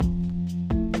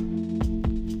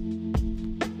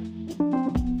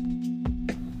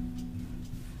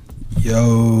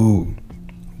Yo,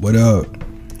 what up?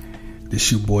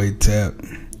 This your boy Tap.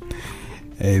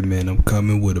 Hey man, I'm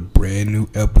coming with a brand new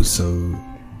episode.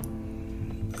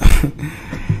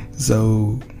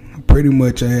 So, pretty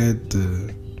much I had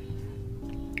to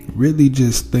really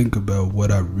just think about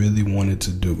what I really wanted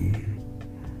to do.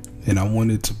 And I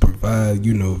wanted to provide,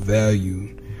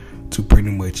 value to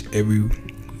pretty much every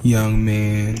young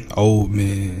man, old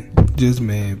man, just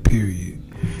man, period.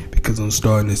 Because I'm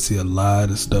starting to see a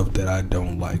lot of stuff that I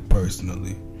don't like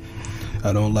personally.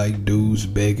 I don't like dudes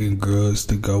begging girls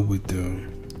to go with them.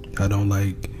 I don't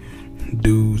like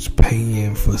dudes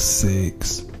paying for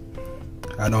sex.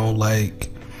 I don't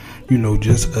like,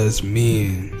 just us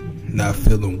men not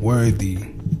feeling worthy,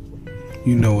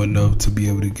 enough to be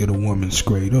able to get a woman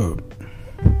straight up.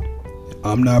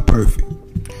 I'm not perfect.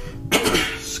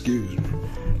 Excuse me.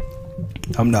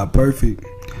 I'm not perfect.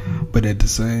 But at the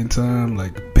same time,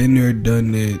 been there,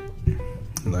 done that.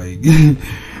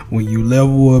 When you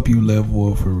level up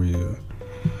for real.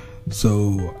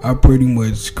 So I pretty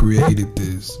much created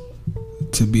this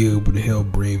to be able to help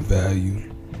bring value,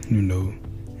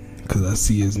 because I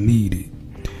see it's needed.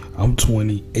 I'm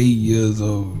 28 years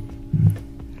old.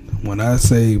 When I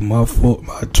say my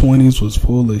 20s was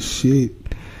full of shit,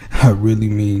 I really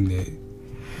mean that.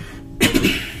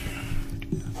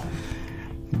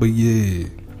 But yeah.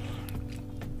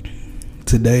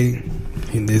 Today,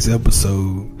 in this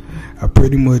episode, I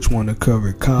pretty much want to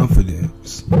cover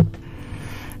confidence.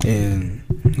 And,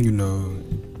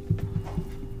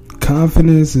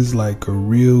 confidence is like a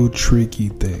real tricky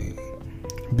thing.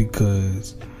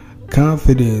 Because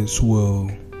confidence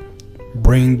will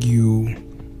bring you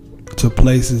to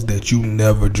places that you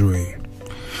never dreamed.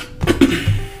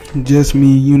 Just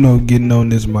me, getting on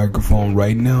this microphone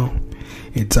right now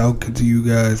and talking to you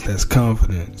guys, that's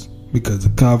confidence. Because a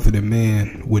confident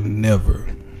man would never.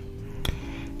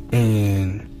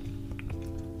 And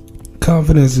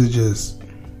confidence is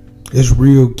it's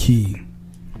real key.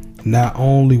 Not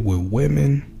only with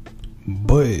women,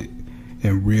 but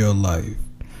in real life.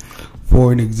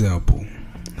 For an example,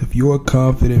 if you're a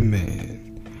confident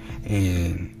man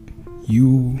and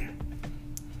you,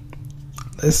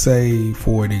 let's say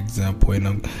for an example,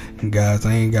 and guys,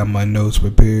 I ain't got my notes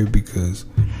prepared because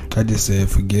I just said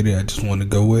forget it, I just want to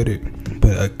go with it.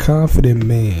 But a confident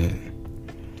man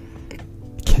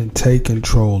can take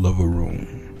control of a room.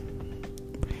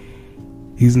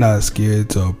 He's not scared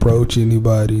to approach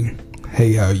anybody.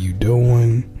 Hey, how you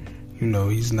doing?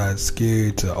 He's not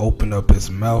scared to open up his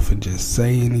mouth and just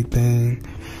say anything.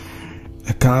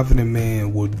 A confident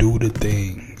man will do the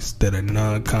things that a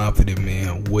non-confident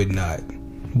man wouldn't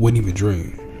even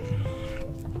dream.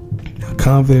 A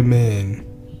confident man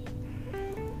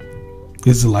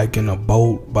is like in a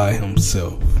boat by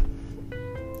himself.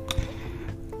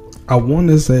 I want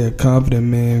to say a confident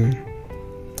man,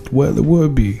 well, it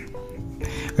would be.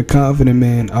 A confident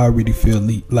man already feel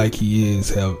like he is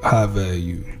high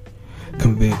value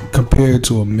compared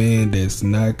to a man that's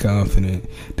not confident,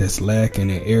 that's lacking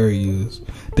in areas,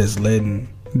 that's letting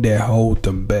that hold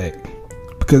them back.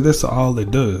 Because that's all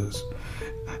it does.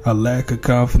 A lack of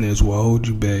confidence will hold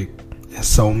you back in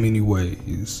so many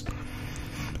ways.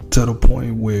 To the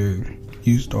point where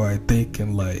you start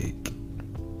thinking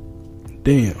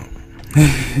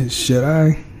damn, should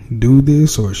I do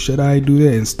this or should I do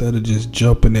that, instead of just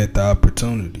jumping at the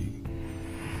opportunity.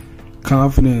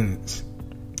 Confidence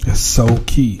is so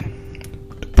key.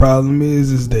 The problem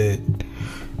is that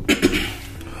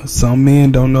some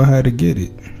men don't know how to get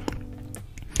it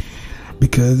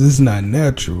because it's not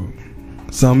natural.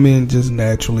 Some men just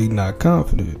naturally not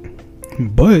confident.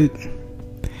 But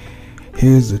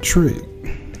here's the trick.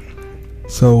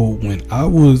 So when I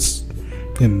was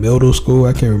in middle school,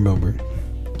 I can't remember.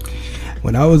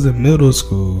 When I was in middle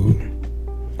school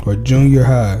or junior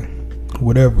high,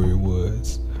 whatever it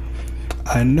was,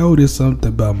 I noticed something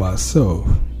about myself.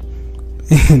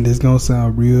 And it's gonna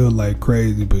sound real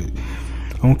crazy, but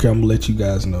I don't care, I'm gonna let you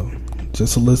guys know.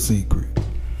 Just a little secret.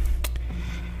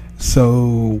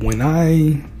 So when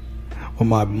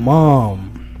my mom,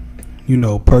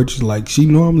 purchased, she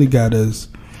normally got us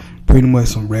pretty much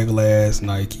some regular ass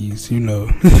Nikes,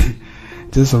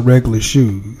 just some regular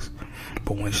shoes.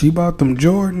 But when she bought them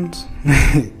Jordans,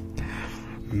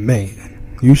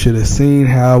 man, you should have seen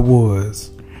how I was,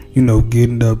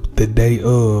 getting up the day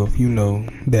of,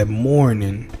 that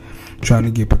morning, trying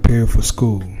to get prepared for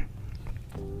school.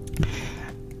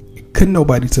 Couldn't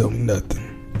nobody tell me nothing.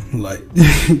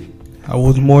 I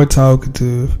was more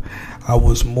talkative. I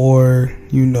was more,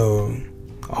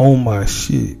 on my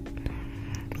shit.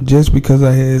 Just because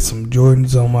I had some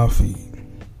Jordans on my feet.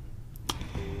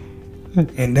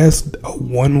 And that's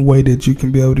one way that you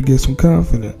can be able to get some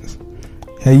confidence.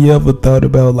 Have you ever thought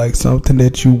about like something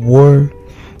that you wore,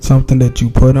 something that you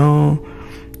put on?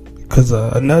 Because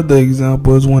another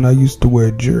example is when I used to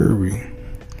wear jewelry.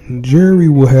 Jewelry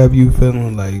will have you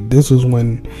feeling like this was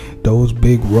when those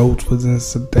big ropes was in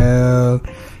style.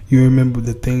 You remember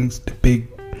the things, the big,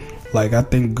 like I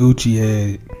think Gucci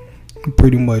had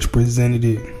pretty much presented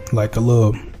it like a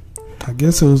little, I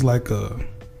guess it was like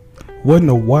wasn't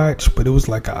a watch, but it was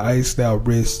like an iced out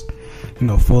wrist,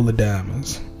 full of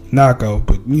diamonds. Knockout,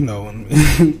 but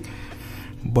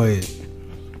but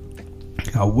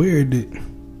I wear it.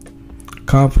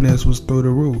 Confidence was through the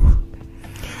roof.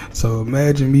 So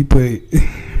imagine me put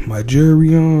my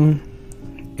jewelry on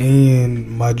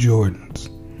and my Jordans.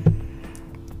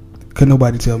 Couldn't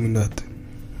nobody tell me nothing.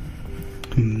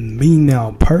 Me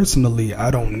now, personally,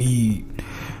 I don't need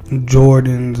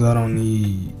Jordans. I don't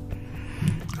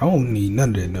need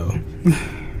none of that, no.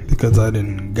 Because I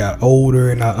done got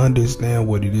older and I understand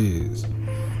what it is.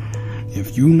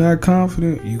 If you not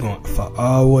confident, you gonna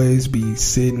always be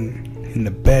sitting in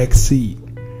the back seat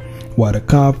while the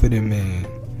confident man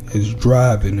is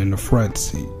driving in the front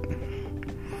seat.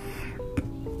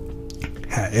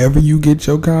 However you get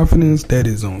your confidence, that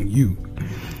is on you.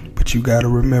 But you gotta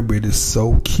remember, it is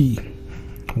so key.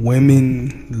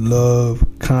 Women love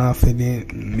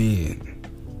confident men.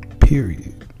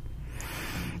 Period.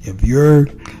 If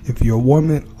your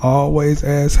woman always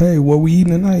asks, hey, what we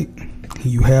eating tonight?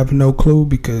 You have no clue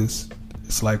because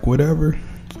it's like whatever.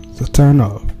 It's a turn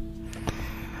off.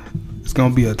 It's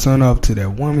gonna be a turn off to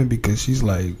that woman because she's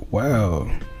like,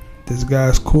 wow, this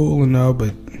guy's cool and all,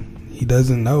 but he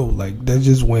doesn't know. Like, they're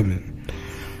just women.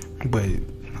 But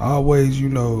always,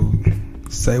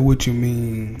 say what you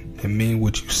mean and mean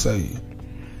what you say.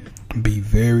 Be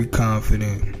very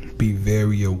confident. Be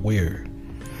very aware.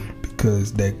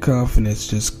 Because that confidence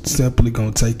just simply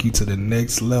gonna take you to the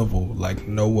next level like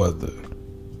no other.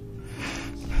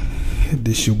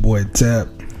 This your boy Tap.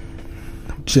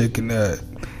 I'm checking out.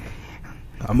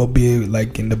 I'm gonna be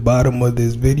like in the bottom of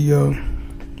this video,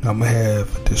 I'm gonna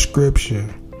have a description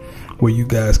where you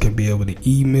guys can be able to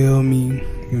email me.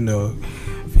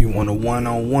 If you want a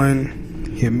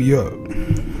one-on-one, hit me up.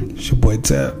 It's your boy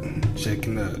Tap.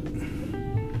 Checking out.